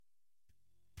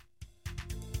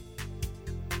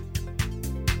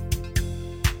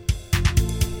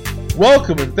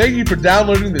Welcome and thank you for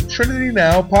downloading the Trinity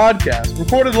Now podcast,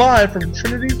 recorded live from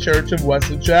Trinity Church of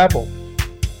Wesley Chapel.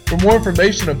 For more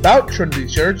information about Trinity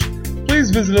Church,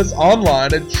 please visit us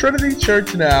online at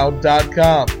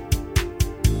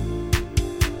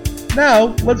trinitychurchnow.com.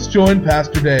 Now, let's join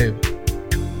Pastor Dave.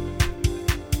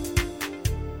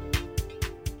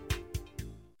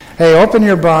 Hey, open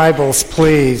your Bibles,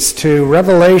 please, to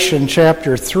Revelation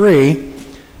chapter 3,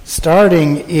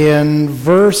 starting in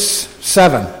verse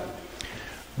 7.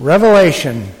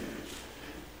 Revelation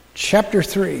chapter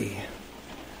 3,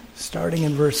 starting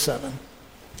in verse 7.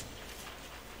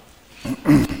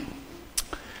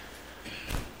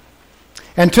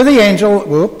 And to the angel,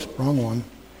 whoops, wrong one.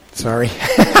 Sorry.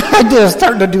 I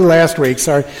started to do last week,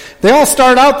 sorry. They all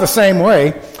start out the same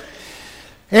way.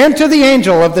 And to the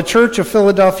angel of the church of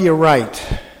Philadelphia write,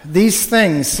 these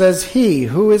things says he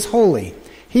who is holy,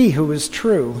 he who is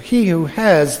true, he who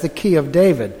has the key of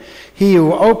David, he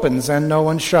who opens and no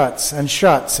one shuts, and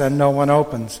shuts and no one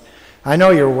opens. I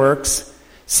know your works.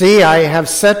 See, I have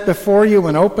set before you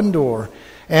an open door,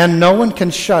 and no one can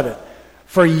shut it.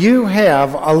 For you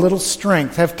have a little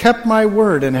strength, have kept my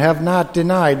word, and have not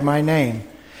denied my name.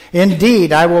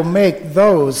 Indeed, I will make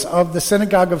those of the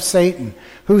synagogue of Satan,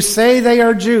 who say they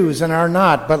are Jews and are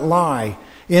not, but lie.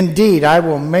 Indeed, I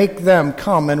will make them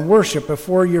come and worship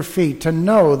before your feet, to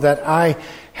know that I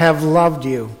have loved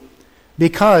you.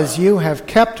 Because you have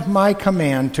kept my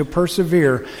command to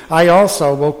persevere, I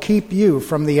also will keep you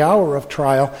from the hour of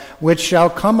trial, which shall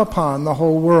come upon the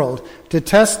whole world, to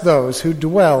test those who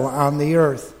dwell on the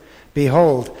earth.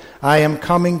 Behold, I am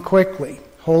coming quickly.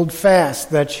 Hold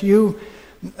fast that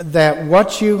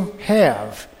what you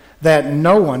have, that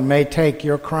no one may take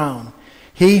your crown.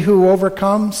 He who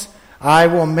overcomes, I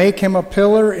will make him a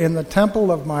pillar in the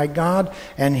temple of my God,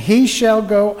 and he shall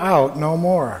go out no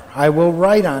more. I will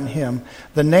write on him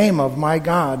the name of my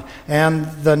God, and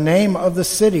the name of the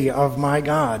city of my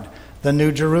God, the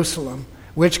New Jerusalem,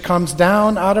 which comes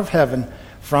down out of heaven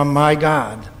from my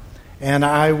God. And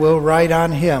I will write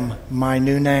on him my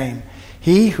new name.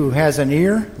 He who has an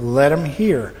ear, let him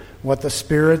hear what the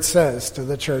Spirit says to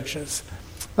the churches.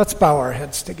 Let's bow our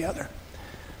heads together.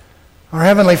 Our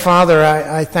Heavenly Father,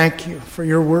 I thank you for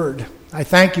your word. I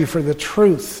thank you for the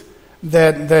truth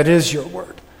that is your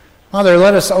word. Father,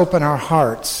 let us open our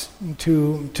hearts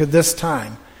to this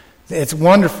time. It's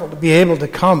wonderful to be able to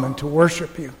come and to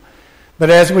worship you. But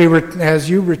as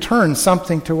you return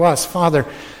something to us, Father,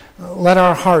 let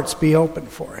our hearts be open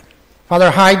for it. Father,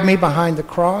 hide me behind the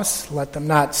cross. Let them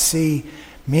not see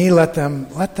me. Let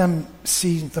them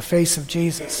see the face of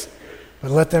Jesus.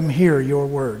 But let them hear your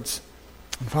words.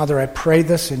 And Father, I pray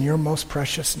this in your most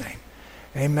precious name.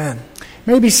 Amen.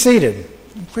 You may be seated.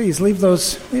 Please leave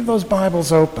those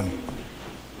Bibles open.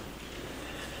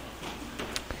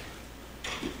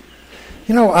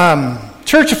 You know,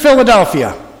 Church of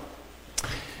Philadelphia.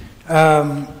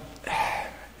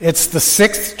 It's the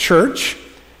 6th church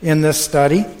in this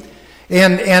study.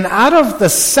 And out of the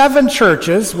 7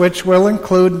 churches, which we'll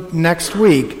include next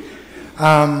week,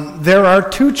 there are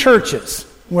 2 churches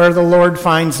where the Lord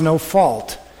finds no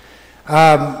fault.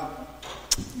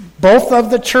 Both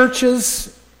of the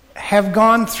churches have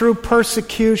gone through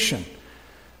persecution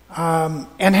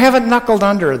and haven't knuckled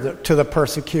under to the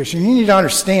persecution. You need to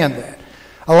understand that.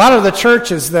 A lot of the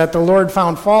churches that the Lord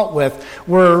found fault with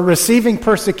were receiving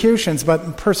persecution,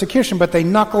 but they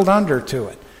knuckled under to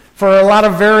it for a lot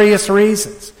of various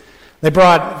reasons. They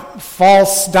brought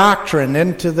false doctrine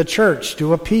into the church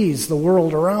to appease the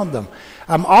world around them.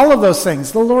 All of those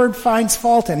things the Lord finds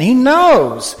fault in. He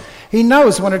knows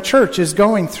when a church is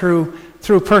going through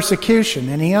persecution,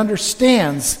 and he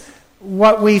understands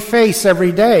what we face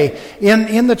every day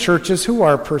in the churches who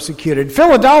are persecuted.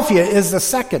 Philadelphia is the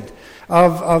second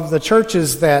of the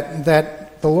churches that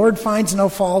the Lord finds no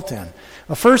fault in.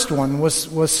 The first one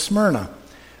was Smyrna.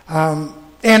 And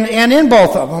in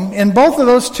both of them, in both of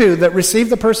those 2 that received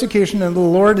the persecution and the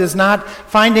Lord is not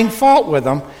finding fault with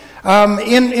them,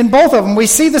 in both of them we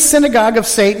see the synagogue of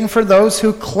Satan for those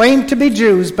who claim to be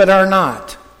Jews but are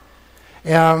not.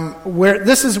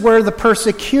 This is where the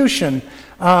persecution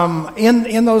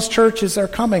in those churches are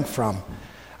coming from.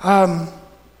 Out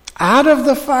of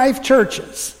the 5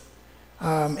 churches,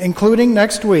 including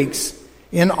next week's,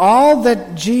 in all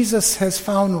that Jesus has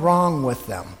found wrong with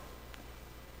them,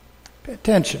 pay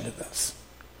attention to this.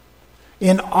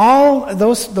 In all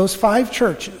those 5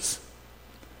 churches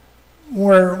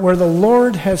where the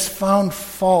Lord has found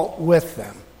fault with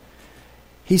them,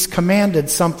 He's commanded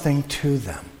something to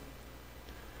them.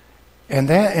 And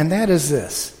that is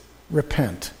this: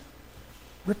 repent.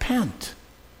 Repent.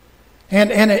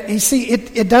 And you see,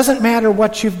 it doesn't matter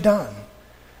what you've done.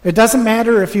 It doesn't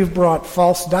matter if you've brought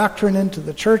false doctrine into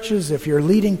the churches, if you're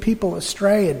leading people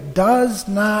astray. It does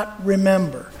not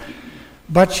remember.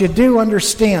 But you do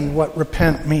understand what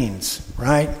repent means,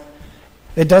 right?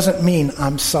 It doesn't mean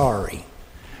I'm sorry.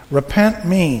 Repent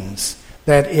means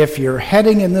that if you're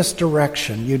heading in this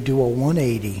direction, you do a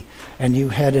 180 and you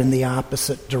head in the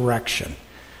opposite direction.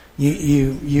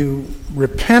 You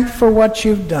repent for what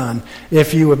you've done.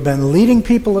 If you have been leading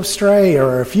people astray,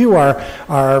 or if you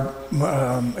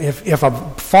if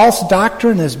a false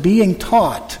doctrine is being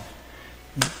taught,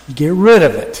 get rid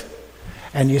of it,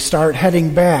 and you start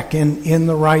heading back in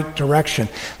the right direction.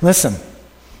 Listen,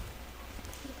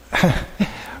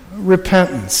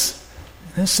 repentance.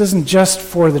 This isn't just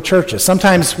for the churches.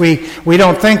 Sometimes we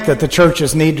don't think that the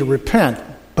churches need to repent.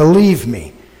 Believe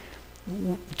me,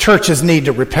 churches need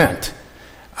to repent.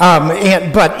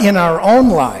 But in our own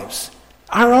lives,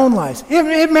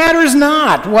 it matters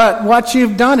not what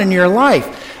you've done in your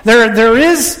life.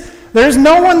 There's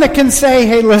no one that can say,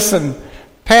 hey, listen,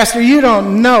 Pastor, you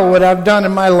don't know what I've done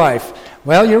in my life.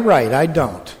 Well, you're right, I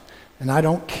don't. And I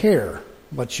don't care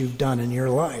what you've done in your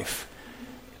life.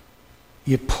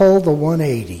 You pull the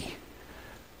 180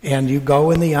 and you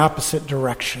go in the opposite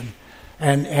direction.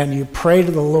 And you pray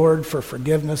to the Lord for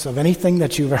forgiveness of anything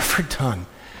that you've ever done.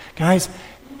 Guys,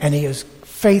 and He is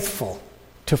faithful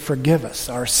to forgive us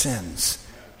our sins.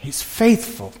 He's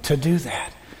faithful to do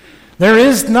that. There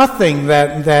is nothing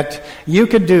that you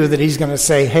could do that He's going to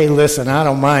say, hey, listen, I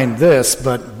don't mind this,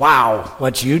 but wow,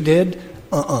 what you did?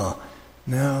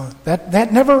 No,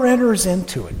 that never enters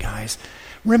into it, guys.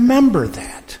 Remember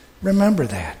that. Remember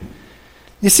that.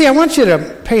 You see, I want you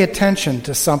to pay attention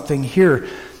to something here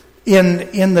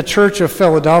in the Church of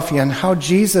Philadelphia and how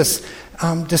Jesus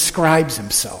describes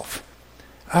Himself.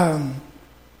 Have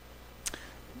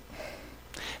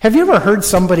you ever heard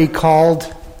somebody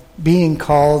being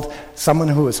called someone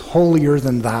who is holier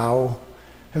than thou?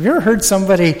 Have you ever heard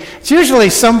somebody? It's usually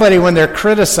somebody when they're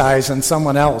criticizing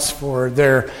someone else for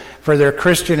their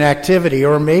Christian activity,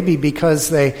 or maybe because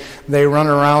they run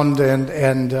around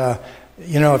and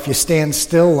if you stand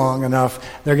still long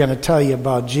enough, they're going to tell you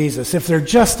about Jesus. If they're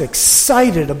just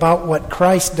excited about what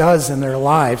Christ does in their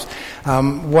lives,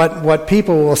 what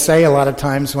people will say a lot of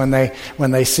times when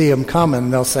they see Him coming,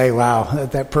 they'll say, wow,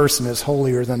 that person is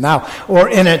holier than thou.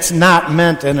 And it's not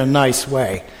meant in a nice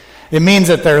way. It means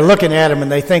that they're looking at Him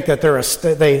and they think that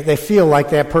they feel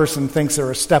like that person thinks they're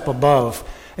a step above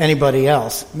anybody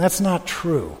else. And that's not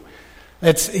true.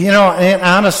 It's, and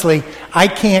honestly, I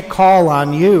can't call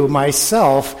on you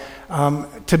myself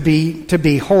to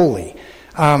be holy.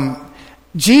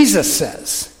 Jesus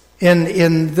says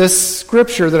in this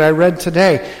scripture that I read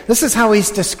today, this is how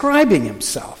He's describing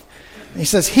Himself. He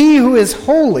says, He who is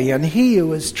holy and He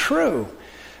who is true.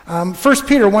 1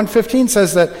 Peter 1:15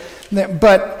 says that,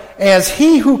 but as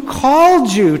He who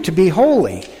called you to be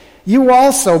holy, you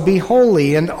also be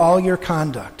holy in all your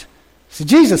conduct. So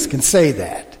Jesus can say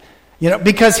that.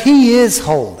 Because He is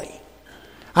holy.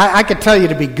 I could tell you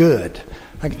to be good.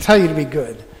 I can tell you to be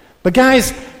good. But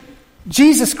guys,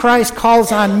 Jesus Christ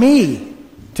calls on me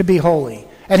to be holy.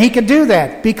 And He could do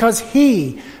that because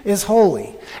He is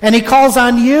holy. And He calls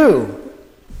on you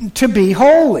to be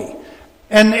holy.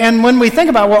 And when we think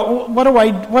about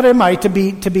what am I to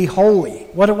be holy?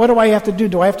 What do I have to do?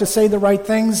 Do I have to say the right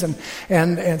things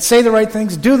and say the right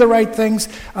things, do the right things,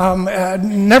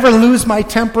 never lose my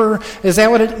temper? Is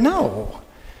that what it? No.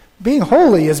 Being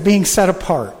holy is being set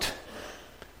apart.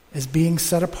 Is being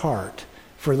set apart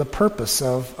for the purpose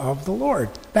of the Lord.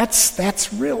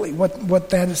 That's really what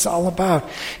that is all about.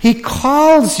 He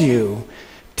calls you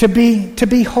to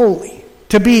be holy,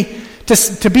 to be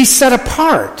set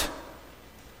apart.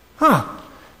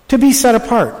 To be set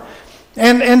apart.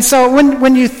 And so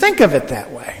when you think of it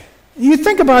that way, you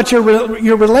think about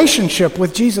your relationship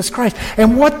with Jesus Christ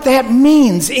and what that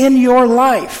means in your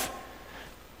life.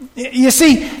 You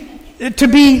see, to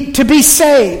be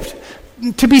saved,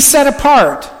 to be set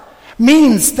apart,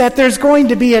 means that there's going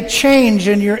to be a change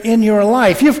in your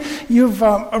life. You've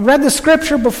read the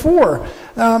scripture before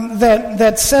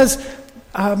that says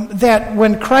that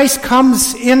when Christ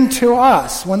comes into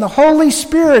us, when the Holy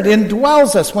Spirit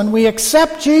indwells us, when we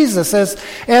accept Jesus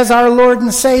as our Lord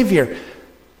and Savior,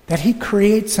 that He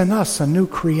creates in us a new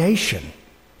creation.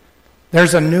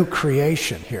 There's a new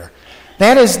creation here.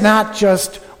 That is not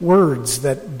just words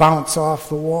that bounce off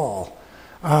the wall.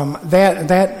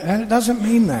 That doesn't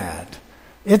mean that.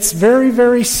 It's very,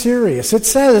 very serious. It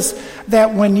says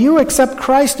that when you accept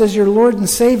Christ as your Lord and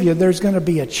Savior, there's going to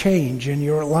be a change in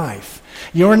your life.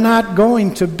 You're not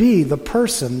going to be the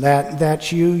person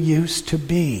that you used to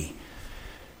be.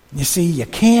 You see, you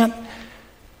can't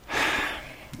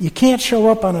You can't show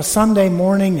up on a Sunday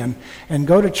morning and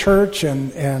go to church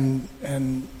and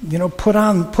put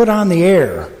on the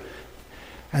air,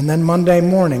 and then Monday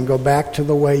morning go back to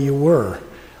the way you were,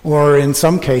 or in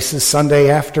some cases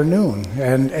Sunday afternoon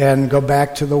and go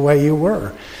back to the way you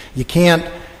were. You can't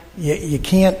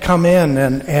come in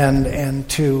and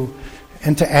to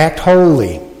act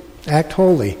holy,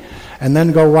 and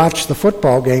then go watch the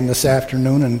football game this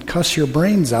afternoon and cuss your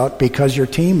brains out because your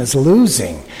team is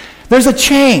losing. There's a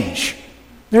change.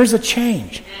 And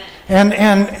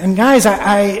guys,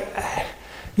 I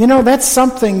that's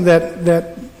something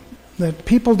that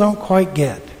people don't quite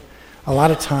get a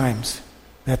lot of times.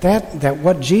 That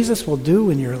what Jesus will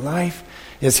do in your life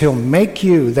is He'll make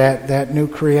you that new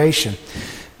creation.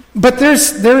 But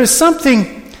there is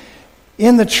something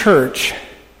in the church,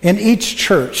 in each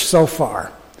church so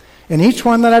far, in each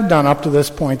one that I've done up to this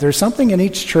point, there's something in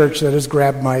each church that has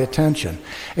grabbed my attention.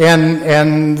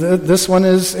 And this one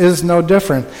is no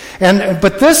different.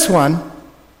 But this one,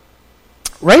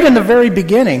 right in the very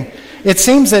beginning, it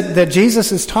seems that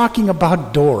Jesus is talking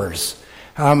about doors.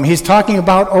 He's talking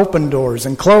about open doors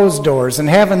and closed doors and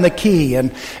having the key.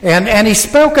 And he's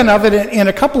spoken of it in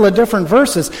a couple of different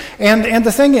verses. And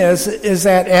the thing is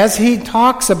that as he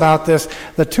talks about this,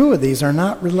 the two of these are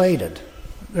not related.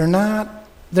 They're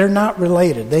not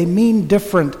related. They mean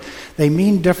different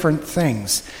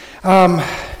things.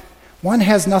 One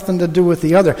has nothing to do with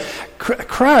the other.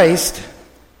 Christ,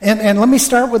 and let me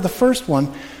start with the first one,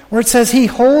 where it says He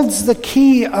holds the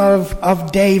key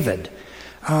of David.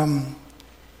 And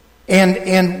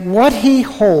what He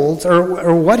holds,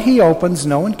 or what He opens,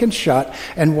 no one can shut,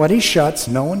 and what He shuts,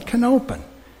 no one can open.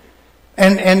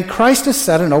 And Christ has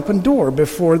set an open door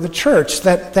before the church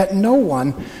that no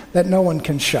one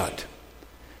can shut.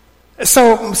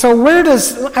 So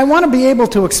I want to be able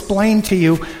to explain to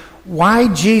you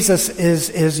why Jesus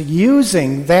is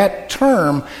using that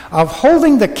term of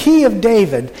holding the key of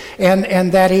David,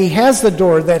 and that He has the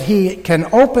door that He can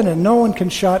open and no one can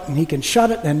shut, and He can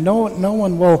shut it and no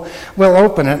one will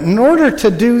open it. In order to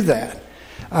do that,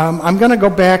 I'm going to go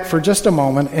back for just a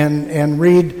moment and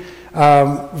read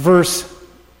verse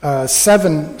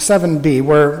 7b,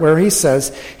 where he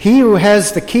says, "He who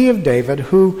has the key of David,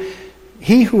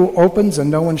 He who opens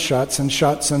and no one shuts, and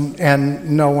shuts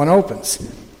and no one opens."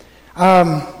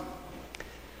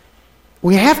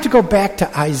 We have to go back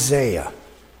to Isaiah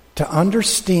to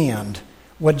understand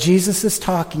what Jesus is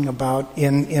talking about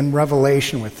in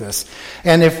Revelation with this.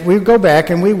 And if we go back,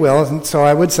 and we will, and so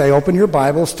I would say open your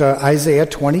Bibles to Isaiah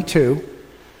 22,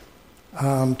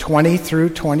 20 through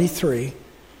 23.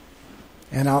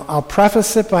 And I'll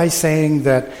preface it by saying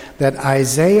that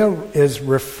Isaiah is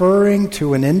referring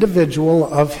to an individual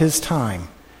of his time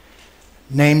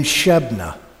named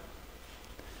Shebna.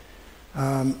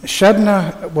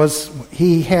 Shebna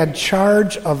he had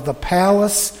charge of the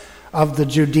palace of the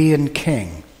Judean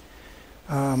king.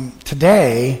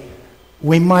 Today,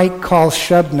 we might call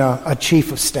Shebna a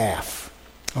chief of staff.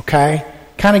 Okay?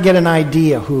 Kind of get an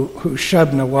idea who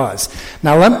Shebna was.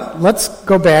 Now let's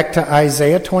go back to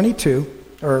Isaiah 22.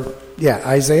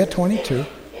 Isaiah 22,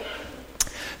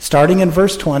 starting in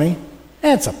verse 20.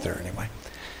 It's up there anyway.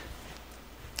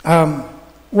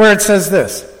 Where it says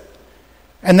this,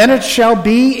 "And then it shall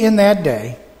be in that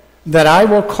day that I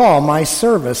will call my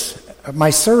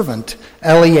servant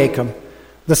Eliakim,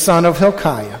 the son of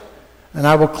Hilkiah, and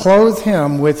I will clothe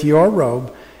him with your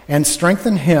robe and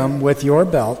strengthen him with your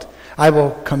belt. I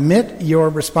will commit your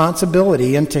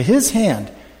responsibility into his hand.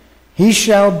 He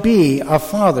shall be a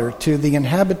father to the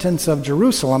inhabitants of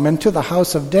Jerusalem and to the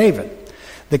house of David.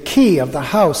 The key of the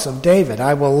house of David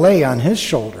I will lay on his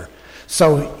shoulder.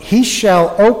 So he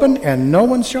shall open and no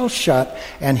one shall shut,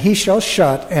 and he shall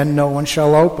shut and no one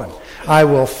shall open. I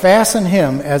will fasten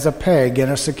him as a peg in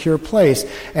a secure place,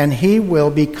 and he will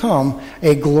become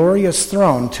a glorious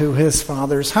throne to his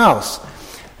father's house."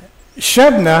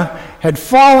 Shebna had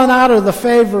fallen out of the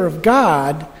favor of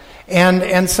God,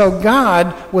 and so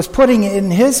God was putting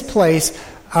in his place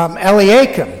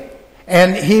Eliakim,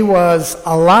 and he was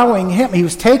allowing him, he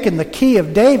was taking the key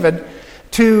of David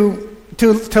to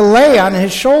lay on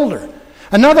his shoulder.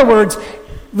 In other words,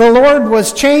 the Lord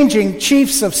was changing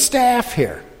chiefs of staff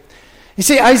here. You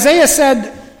see, Isaiah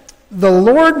said the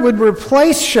Lord would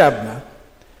replace Shebna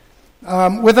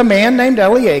with a man named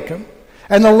Eliakim,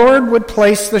 and the Lord would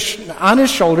place on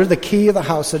his shoulder the key of the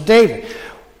house of David.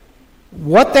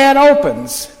 What that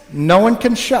opens, no one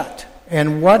can shut,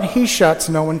 and what he shuts,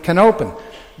 no one can open.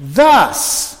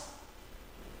 Thus,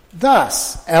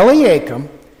 Eliakim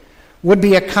would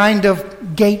be a kind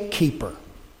of gatekeeper.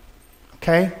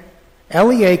 Okay?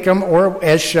 Eliakim, or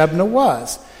as Shebna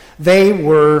was, they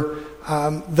were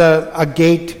a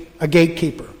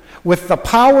gatekeeper with the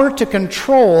power to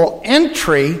control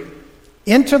entry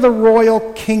into the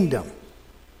royal kingdom.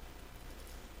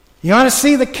 You want to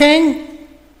see the king?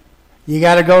 You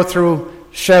got to go through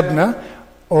Shebna,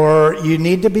 or you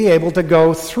need to be able to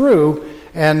go through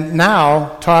and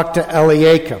now talk to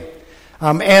Eliakim.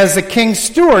 As the king's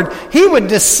steward, he would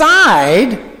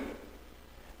decide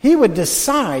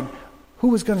who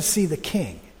was going to see the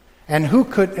king, and who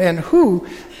could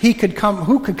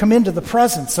come into the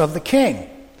presence of the king.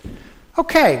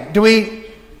 Okay,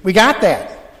 we got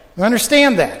that? We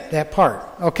understand that part,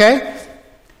 okay?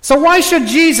 So why should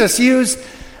Jesus use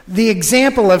the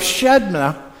example of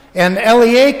Shebna and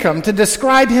Eliakim to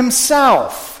describe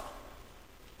himself?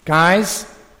 Guys,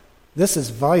 this is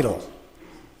vital.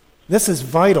 This is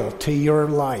vital to your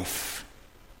life,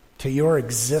 to your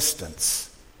existence.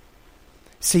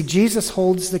 See, Jesus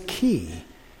holds the key,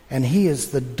 and he is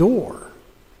the door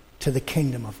to the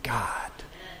kingdom of God.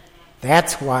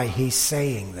 That's why he's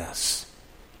saying this.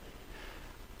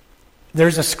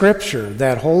 There's a scripture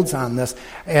that holds on this,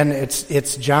 and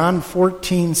it's John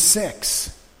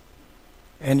 14:6.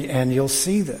 And you'll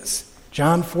see this.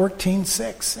 John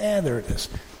 14:6. There it is.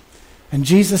 And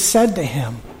Jesus said to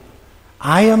him,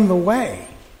 I am the way,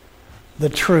 the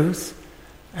truth,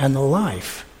 and the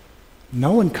life.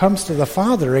 No one comes to the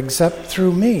Father except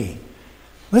through me.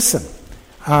 Listen,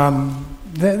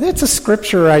 it's a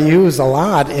scripture I use a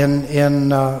lot in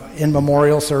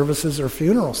memorial services or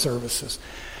funeral services.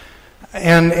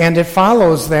 And it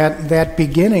follows that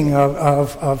beginning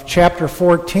of chapter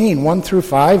 14, 1 through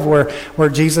 5, where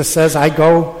Jesus says, I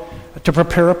go to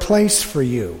prepare a place for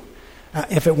you.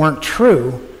 If it weren't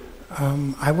true,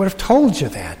 I would have told you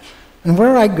that. And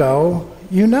where I go,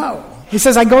 you know. He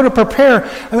says, I go to prepare.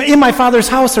 In my Father's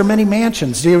house are many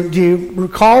mansions. Do you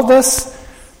recall this?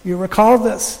 You recall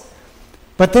this?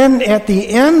 But then at the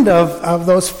end of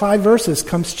those 5 verses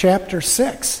comes chapter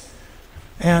 6.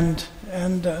 And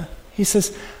he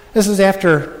says, this is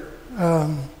after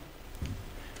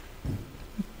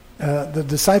the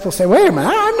disciples say, wait a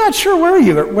minute, I'm not sure where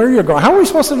you're going. How are we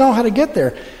supposed to know how to get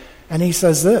there? And he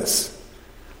says this.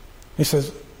 He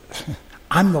says,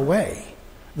 I'm the way,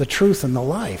 the truth, and the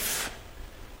life.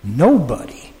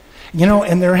 Nobody.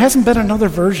 And there hasn't been another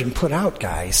version put out,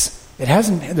 guys.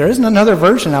 There isn't another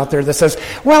version out there that says,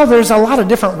 well, there's a lot of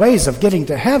different ways of getting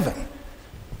to heaven.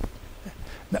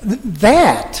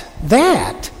 That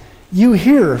you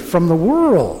hear from the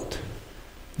world.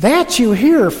 That you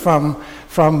hear from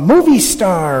movie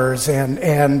stars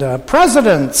and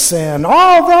presidents and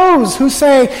all those who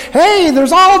say, hey,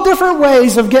 there's all different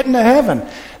ways of getting to heaven.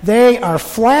 They are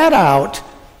flat out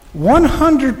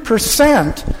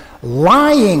 100%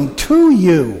 lying to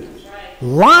you.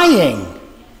 Lying.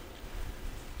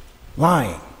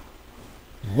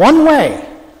 One way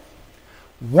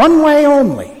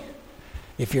only.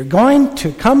 If you're going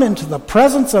to come into the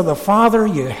presence of the Father,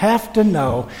 you have to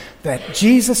know that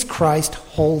Jesus Christ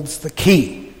holds the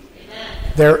key. Amen.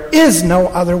 There is no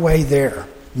other way there.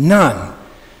 None.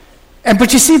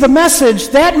 But you see that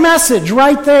message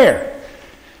right there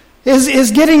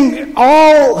is getting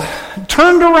all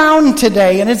turned around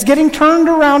today, and it's getting turned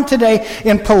around today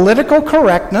in political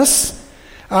correctness,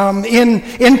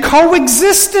 in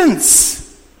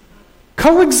coexistence.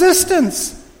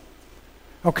 Coexistence.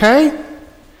 Okay?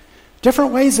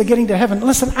 Different ways of getting to heaven.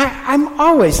 Listen,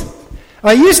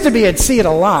 I used to be, I'd see it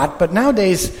a lot, but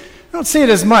nowadays I don't see it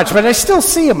as much, but I still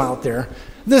see them out there.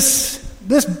 This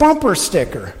bumper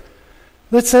sticker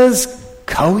that says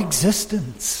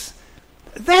coexistence.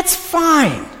 That's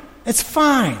fine. It's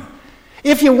fine.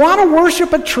 If you want to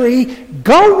worship a tree,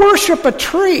 go worship a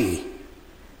tree.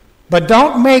 But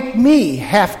don't make me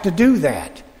have to do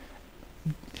that.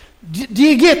 Do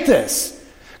you get this?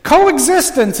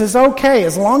 Coexistence is okay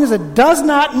as long as it does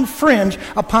not infringe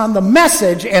upon the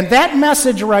message, and that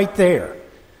message right there.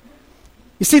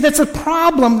 You see, that's a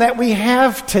problem that we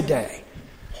have today.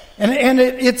 And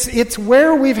it's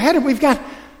where we've headed. We've got,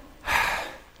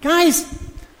 guys,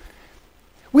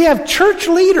 we have church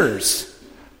leaders,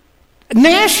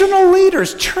 national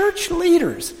leaders, church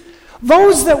leaders,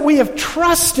 those that we have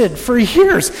trusted for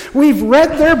years. We've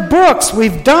read their books,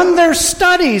 we've done their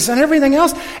studies and everything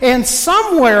else, and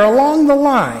somewhere along the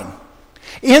line,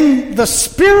 in the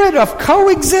spirit of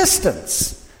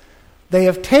coexistence, they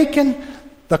have taken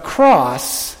the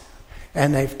cross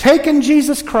and they've taken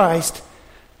Jesus Christ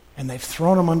and they've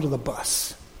thrown him under the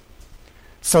bus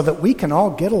so that we can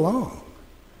all get along.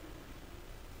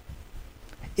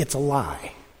 It's a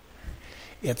lie.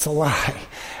 It's a lie.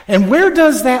 And where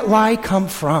does that lie come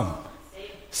from?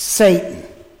 Satan.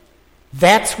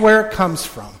 That's where it comes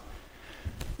from.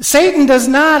 Satan does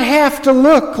not have to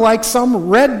look like some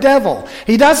red devil.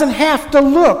 He doesn't have to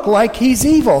look like he's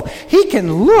evil. He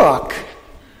can look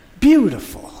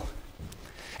beautiful.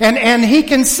 And he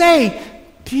can say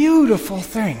beautiful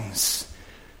things.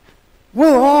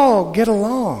 We'll all get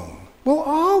along. We'll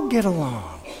all get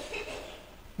along.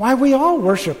 Why, we all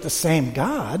worship the same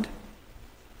God.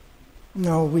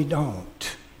 No, we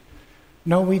don't.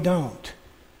 No, we don't.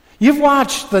 You've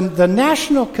watched the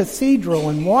National Cathedral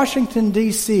in Washington,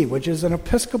 D.C., which is an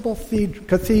Episcopal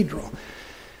cathedral,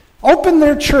 open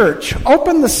their church,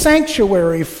 open the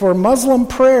sanctuary for Muslim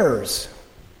prayers.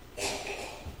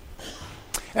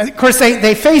 And of course,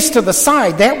 they face to the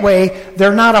side. That way,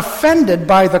 they're not offended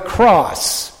by the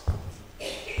cross.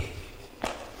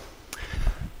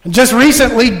 And just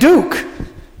recently, Duke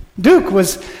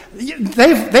was...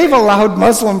 They've allowed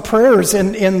Muslim prayers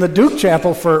in the Duke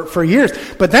Chapel for years,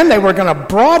 but then they were going to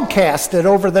broadcast it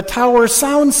over the tower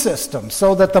sound system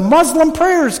so that the Muslim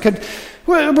prayers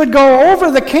would go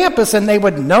over the campus and they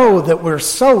would know that we're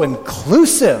so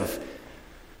inclusive.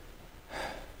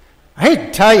 I hate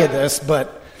to tell you this,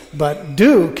 but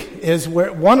Duke is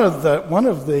one of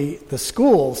the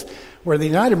schools where the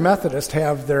United Methodists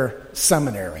have their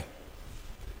seminary.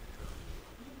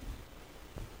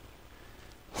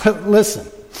 Listen,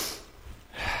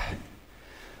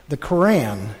 the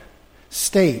Quran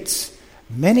states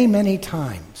many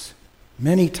times,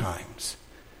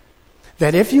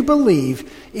 that if you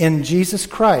believe in Jesus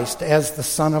Christ as the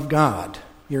Son of God,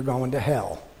 you're going to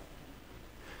hell.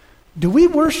 Do we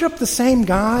worship the same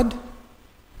God?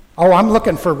 Oh, I'm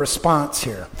looking for a response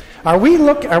here. Are we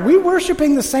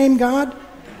worshiping the same God?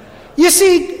 You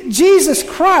see, Jesus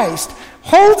Christ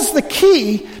holds the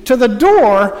key to the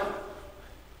door.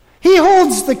 He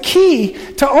holds the key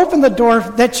to open the door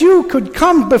that you could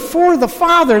come before the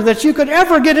Father, that you could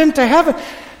ever get into heaven.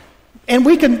 And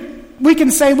we can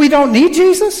say we don't need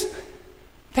Jesus?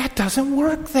 That doesn't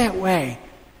work that way.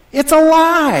 It's a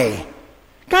lie.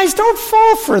 Guys, don't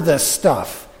fall for this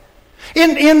stuff.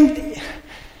 To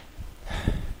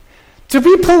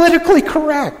be politically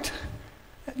correct,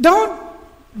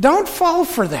 don't fall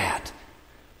for that.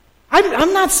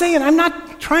 I'm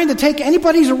not trying to take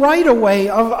anybody's right away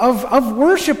of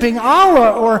worshiping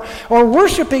Allah or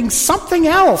worshiping something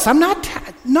else.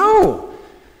 No.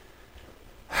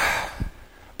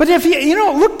 But if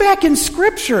you look back in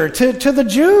Scripture to the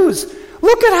Jews,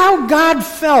 look at how God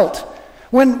felt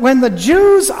when the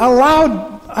Jews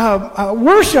allowed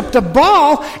worship to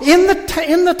Baal in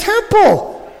the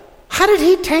temple. How did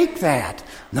he take that?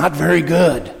 Not very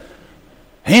good.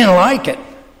 He didn't like it.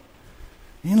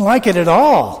 He didn't like it at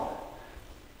all.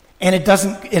 And it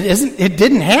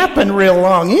didn't happen real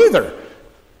long either.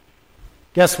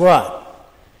 Guess what?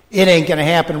 It ain't going to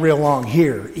happen real long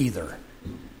here either.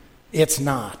 It's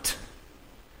not.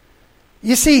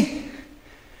 You see,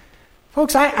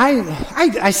 folks,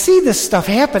 I see this stuff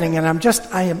happening and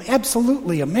I am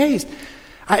absolutely amazed.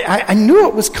 I knew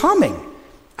it was coming.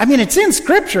 I mean, it's in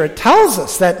Scripture. It tells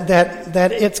us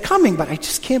that it's coming, but I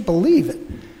just can't believe it.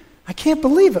 I can't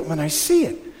believe it when I see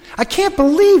it. I can't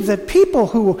believe that people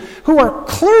who are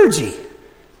clergy,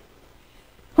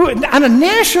 who on a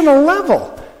national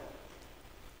level,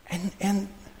 and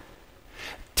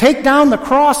take down the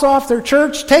cross off their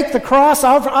church, take the cross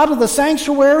out of the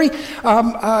sanctuary,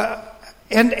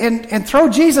 and throw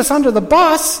Jesus under the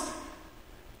bus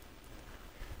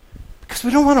because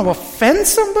we don't want to offend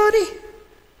somebody?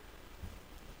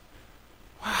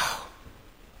 Wow.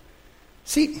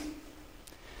 See,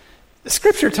 the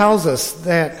Scripture tells us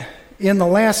that in the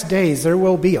last days there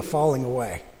will be a falling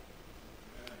away.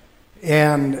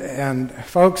 And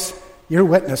folks, you're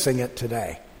witnessing it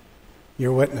today.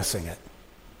 You're witnessing it.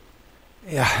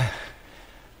 Yeah.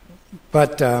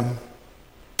 But what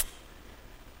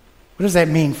does that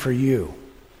mean for you?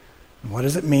 What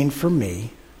does it mean for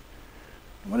me?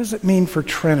 What does it mean for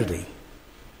Trinity?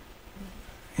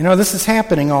 This is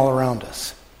happening all around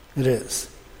us. It is.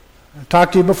 I've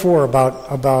talked to you before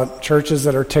about churches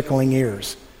that are tickling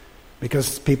ears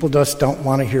because people just don't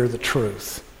want to hear the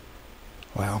truth.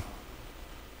 Well,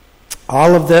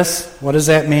 all of this, what does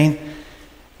that mean?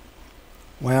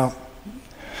 Well,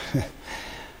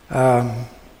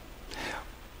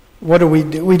 what do?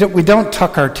 We don't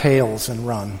tuck our tails and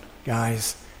run,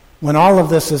 guys. When all of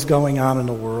this is going on in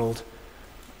the world,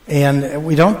 and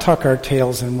we don't tuck our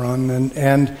tails and run,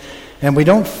 and we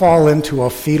don't fall into a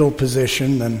fetal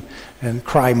position and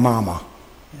cry mama.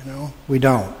 We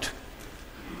don't.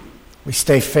 We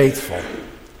stay faithful.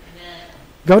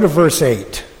 Go to verse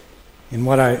 8 in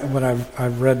what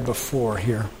I've read before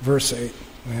here. Verse 8.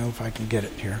 Well, if I can get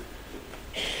it here.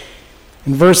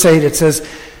 In verse 8 it says,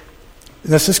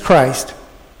 This is Christ.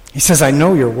 He says, I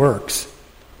know your works.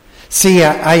 See,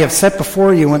 I have set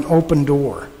before you an open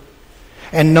door,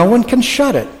 and no one can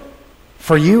shut it,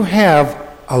 for you have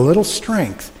a little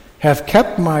strength, have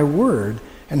kept my word,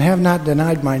 and have not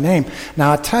denied my name.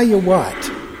 Now, I'll tell you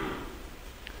what.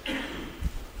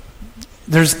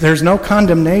 There's no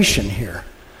condemnation here,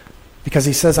 because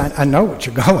he says, I know what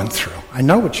you're going through. I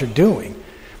know what you're doing.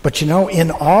 But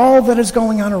in all that is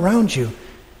going on around you,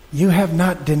 you have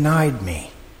not denied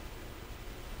me.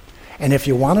 And if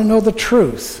you want to know the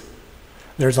truth,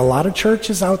 there's a lot of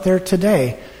churches out there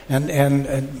today, and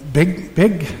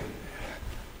big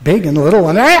and little,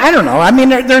 and I don't know. I mean,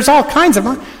 there's all kinds of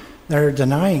them. They're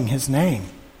denying his name.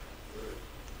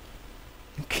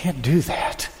 You can't do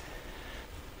that.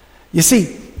 You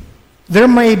see, there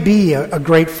may be a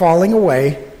great falling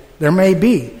away. There may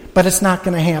be, but it's not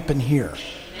going to happen here.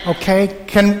 Okay?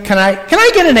 Can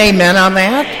I get an amen on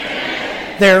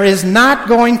that? There is not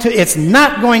going to, it's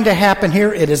not going to happen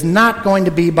here. It is not going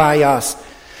to be by us.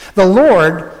 The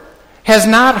Lord has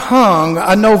not hung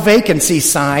a no vacancy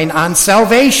sign on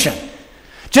salvation.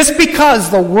 Just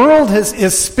because the world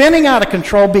is spinning out of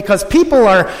control, because people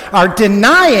are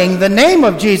denying the name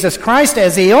of Jesus Christ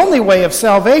as the only way of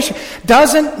salvation,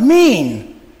 doesn't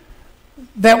mean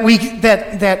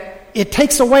that it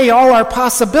takes away all our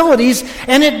possibilities,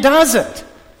 and it doesn't.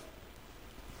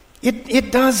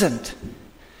 It doesn't.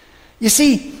 You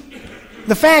see,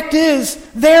 the fact is,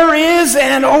 there is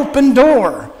an open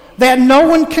door that no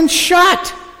one can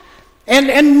shut.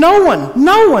 And no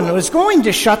one is going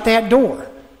to shut that door.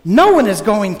 No one is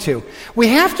going to. We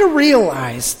have to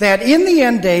realize that in the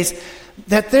end days,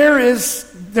 that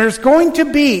there's going to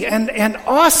be an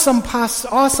awesome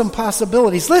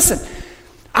possibilities. Listen,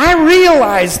 I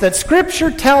realize that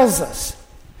Scripture tells us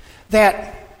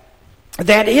that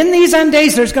in these end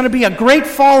days there's going to be a great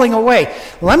falling away.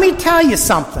 Let me tell you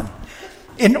something.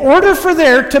 In order for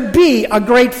there to be a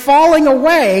great falling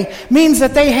away means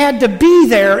that they had to be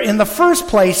there in the first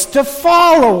place to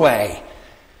fall away.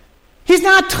 He's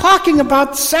not talking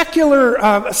about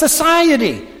secular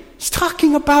society. He's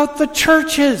talking about the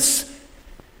churches.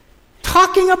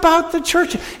 Talking about the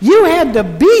church. You had to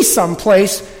be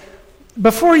someplace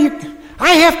before you...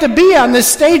 I have to be on this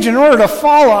stage in order to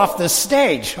fall off this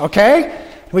stage, okay?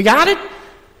 We got it?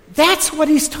 That's what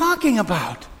he's talking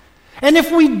about. And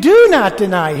if we do not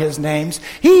deny his names,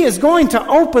 he is going to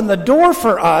open the door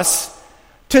for us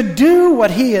to do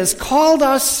what he has called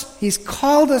us. He's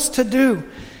called us to do.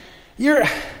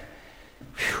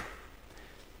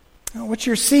 What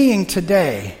you're seeing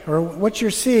today, or what you're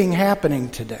seeing happening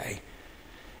today,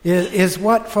 is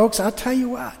what, folks, I'll tell you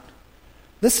what.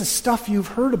 This is stuff you've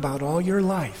heard about all your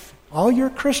life. All your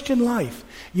Christian life.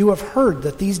 You have heard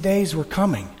that these days were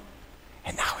coming.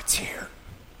 And now it's here.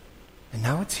 And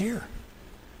now it's here.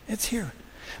 It's here.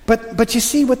 But you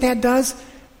see what that does?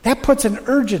 That puts an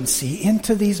urgency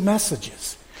into these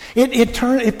messages.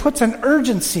 It puts an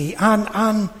urgency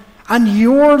on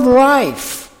your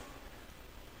life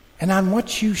and on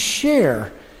what you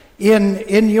share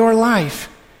in your life.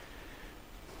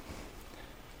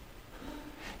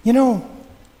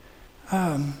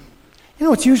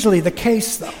 It's usually the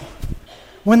case, though.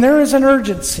 When there is an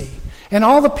urgency, and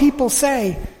all the people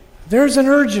say, there's an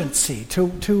urgency to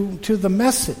the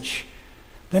message,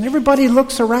 then everybody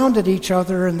looks around at each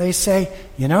other and they say,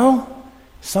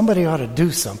 somebody ought to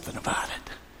do something about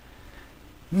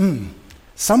it.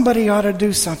 Somebody ought to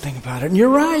do something about it. And you're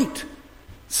right.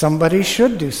 Somebody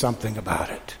should do something about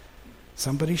it.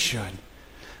 Somebody should.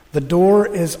 The door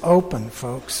is open,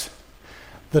 folks.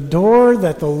 The door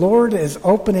that the Lord is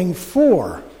opening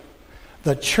for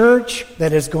the church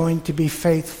that is going to be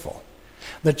faithful.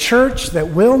 The church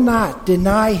that will not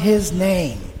deny his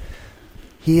name.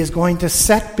 He is going to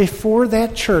set before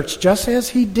that church, just as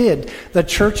he did the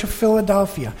church of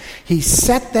Philadelphia. He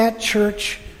set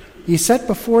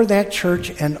before that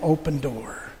church an open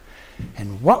door.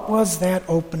 And what was that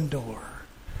open door?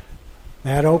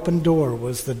 That open door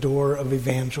was the door of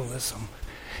evangelism.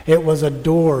 It was a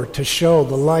door to show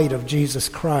the light of Jesus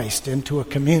Christ into a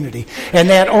community.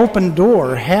 And that open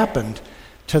door happened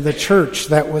to the church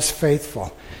that was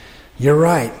faithful. You're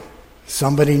right.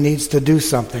 Somebody needs to do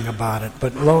something about it.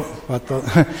 But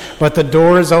the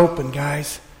door is open,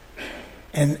 guys.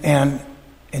 And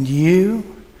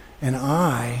you and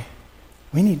I,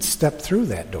 we need to step through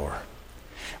that door.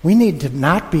 We need to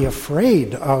not be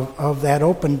afraid of that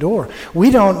open door. We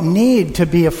don't need to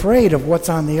be afraid of what's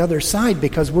on the other side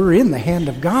because we're in the hand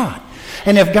of God.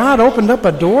 And if God opened up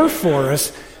a door for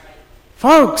us,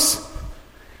 folks,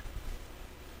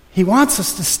 he wants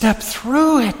us to step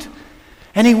through it.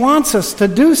 And he wants us to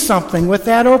do something with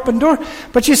that open door.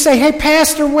 But you say, hey,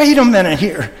 Pastor, wait a minute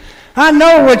here. I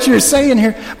know what you're saying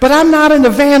here, but I'm not an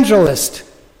evangelist.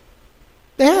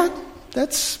 Yeah,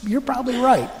 you're probably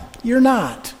right. You're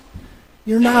not.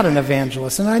 You're not an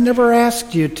evangelist, and I never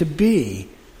asked you to be.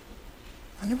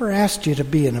 I never asked you to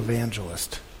be an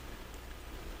evangelist.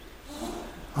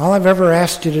 All I've ever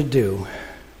asked you to do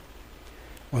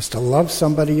was to love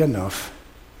somebody enough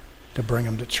to bring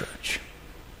them to church.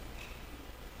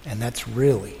 And that's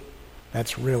really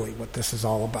what this is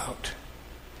all about.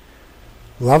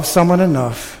 Love someone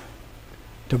enough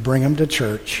to bring them to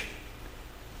church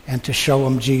and to show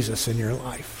them Jesus in your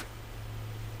life.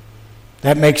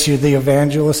 That makes you the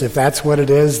evangelist. If that's what it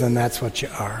is, then that's what you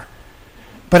are.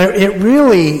 But it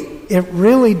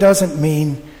really doesn't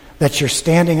mean that you're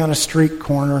standing on a street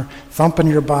corner, thumping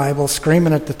your Bible,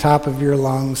 screaming at the top of your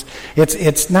lungs.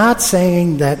 It's not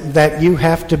saying that you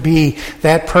have to be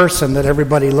that person that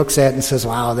everybody looks at and says,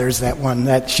 wow, there's that one,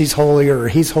 that she's holier or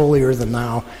he's holier than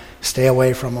thou. Stay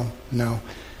away from them. No,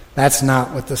 that's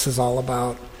not what this is all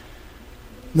about.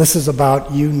 This is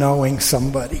about you knowing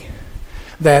somebody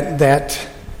that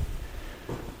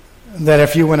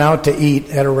if you went out to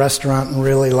eat at a restaurant and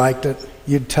really liked it,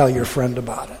 you'd tell your friend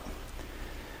about it.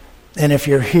 And if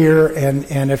you're here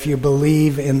and if you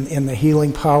believe in the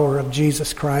healing power of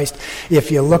Jesus Christ,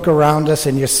 if you look around us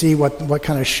and you see what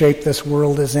kind of shape this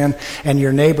world is in, and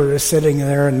your neighbor is sitting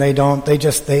there and they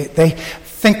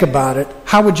think about it,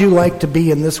 how would you like to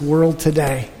be in this world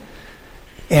today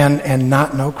and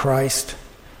not know Christ?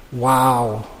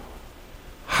 Wow.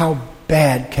 How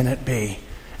bad can it be?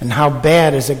 And how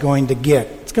bad is it going to get?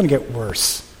 It's going to get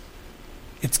worse.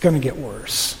 It's going to get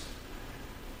worse.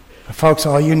 But folks,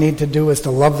 all you need to do is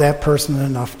to love that person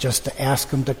enough just to ask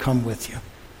them to come with you.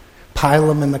 Pile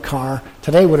them in the car.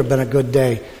 Today would have been a good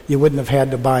day. You wouldn't have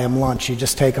had to buy them lunch. You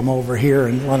just take them over here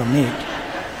and let them eat.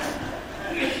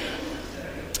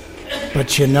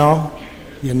 But you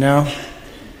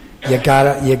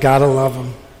gotta love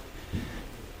them.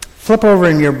 Flip over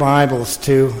in your Bibles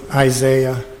to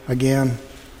Isaiah again.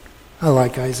 I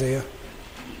like Isaiah.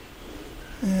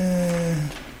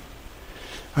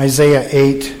 Isaiah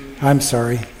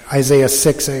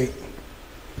 6:8.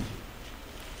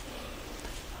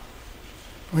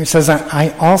 It says,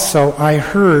 I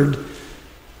heard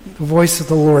the voice of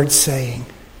the Lord saying,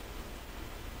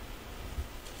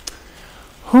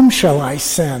 whom shall I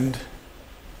send?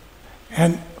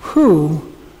 And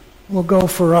who will go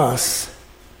for us?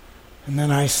 And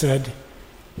then I said,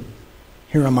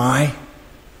 here am I.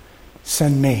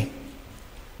 Send me.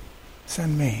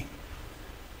 Send me.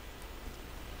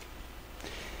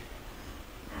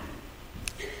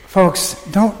 Folks,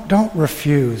 don't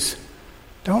refuse.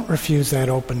 Don't refuse that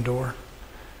open door.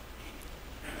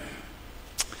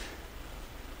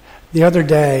 The other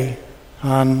day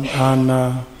on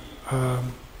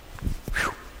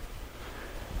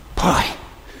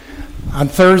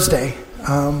Thursday,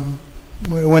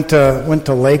 we went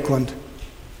to Lakeland,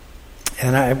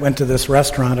 and I went to this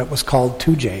restaurant. It was called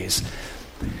Toojays.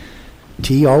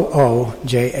 Toojays.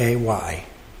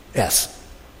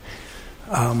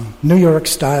 New York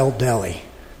style deli.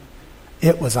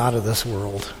 It was out of this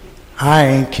world. I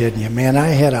ain't kidding you, man. I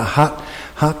had a hot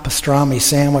pastrami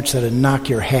sandwich that'd knock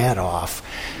your hat off,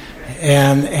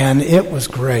 and it was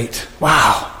great.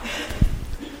 Wow.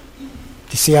 Do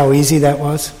you see how easy that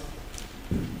was?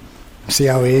 See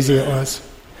how easy it was?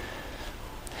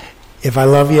 If I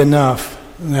love you enough,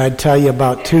 and I'd tell you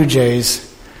about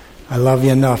Toojays, I love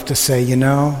you enough to say, you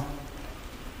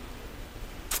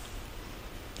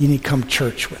need to come to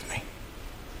church with me.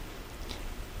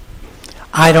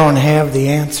 I don't have the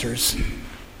answers,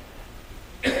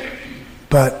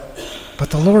 but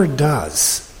the Lord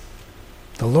does.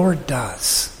 The Lord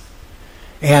does.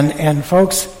 And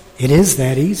folks, it is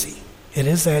that easy. It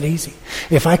is that easy.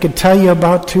 If I could tell you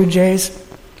about Toojays,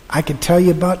 I could tell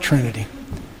you about Trinity.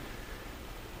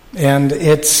 And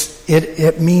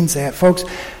it means that, folks.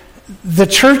 The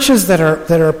churches that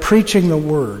are preaching the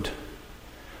word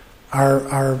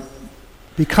are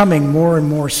becoming more and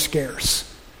more scarce.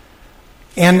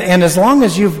 And as long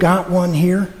as you've got one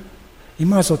here, you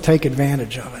might as well take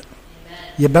advantage of it.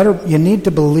 You need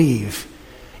to believe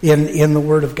in the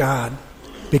Word of God,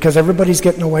 because everybody's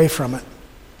getting away from it.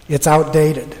 It's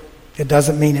outdated. It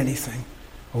doesn't mean anything.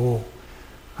 Oh,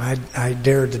 I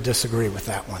dare to disagree with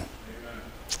that one.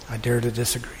 I dare to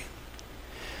disagree.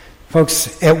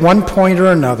 Folks, at one point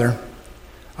or another,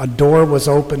 a door was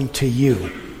opened to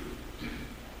you.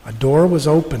 A door was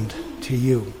opened to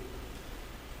you.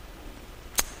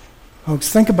 Folks,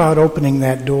 think about opening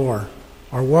that door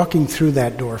or walking through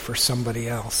that door for somebody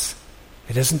else.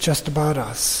 It isn't just about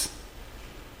us.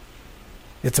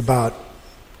 It's about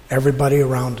everybody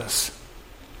around us.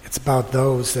 It's about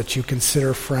those that you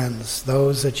consider friends,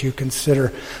 those that you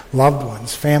consider loved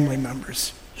ones, family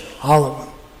members, all of them.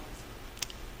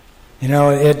 You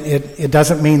know, it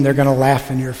doesn't mean they're going to laugh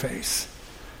in your face.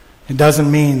 It doesn't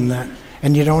mean that,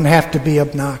 and you don't have to be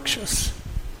obnoxious.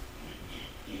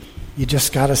 You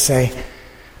just got to say,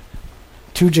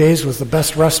 2J's was the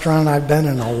best restaurant I've been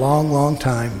in a long, long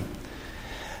time.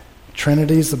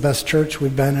 Trinity's the best church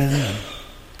we've been in, and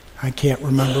I can't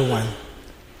remember when.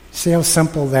 See how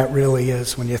simple that really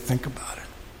is when you think about it.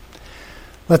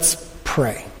 Let's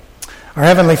pray. Our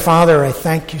Heavenly Father, I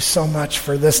thank you so much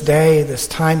for this day, this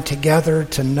time together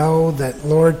to know that,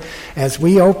 Lord, as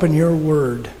we open your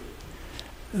word,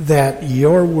 that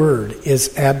your word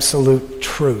is absolute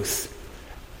truth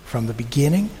from the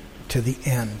beginning to the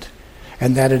end,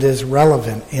 and that it is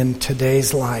relevant in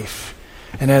today's life.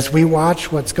 And as we watch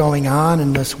what's going on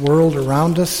in this world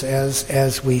around us,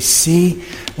 as we see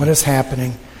what is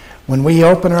happening, when we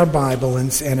open our Bible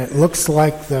and it looks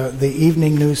like the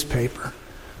evening newspaper,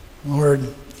 Lord,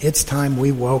 it's time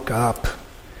we woke up,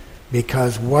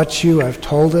 because what you have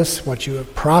told us, what you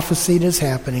have prophesied is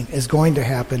happening, is going to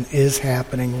happen, is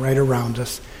happening right around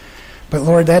us. But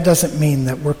Lord, that doesn't mean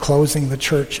that we're closing the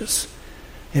churches.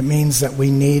 It means that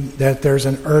that there's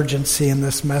an urgency in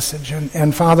this message.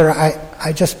 And Father,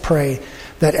 I just pray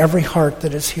that every heart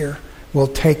that is here will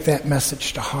take that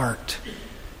message to heart.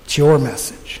 It's your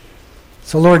message.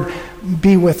 So Lord,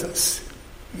 be with us.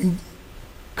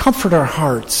 Comfort our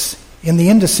hearts in the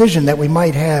indecision that we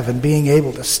might have in being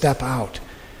able to step out.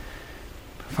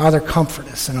 Father, comfort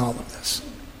us in all of this.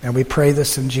 And we pray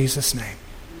this in Jesus' name.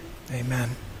 Amen.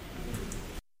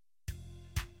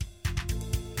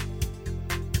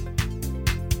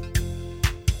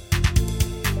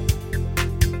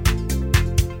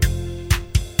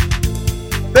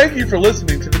 Thank you for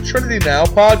listening to the Trinity Now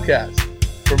podcast.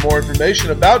 For more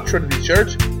information about Trinity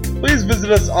Church, please visit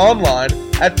us online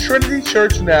at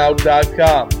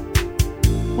trinitychurchnow.com.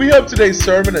 We hope today's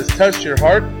sermon has touched your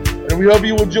heart, and we hope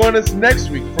you will join us next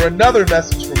week for another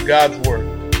message from God's Word.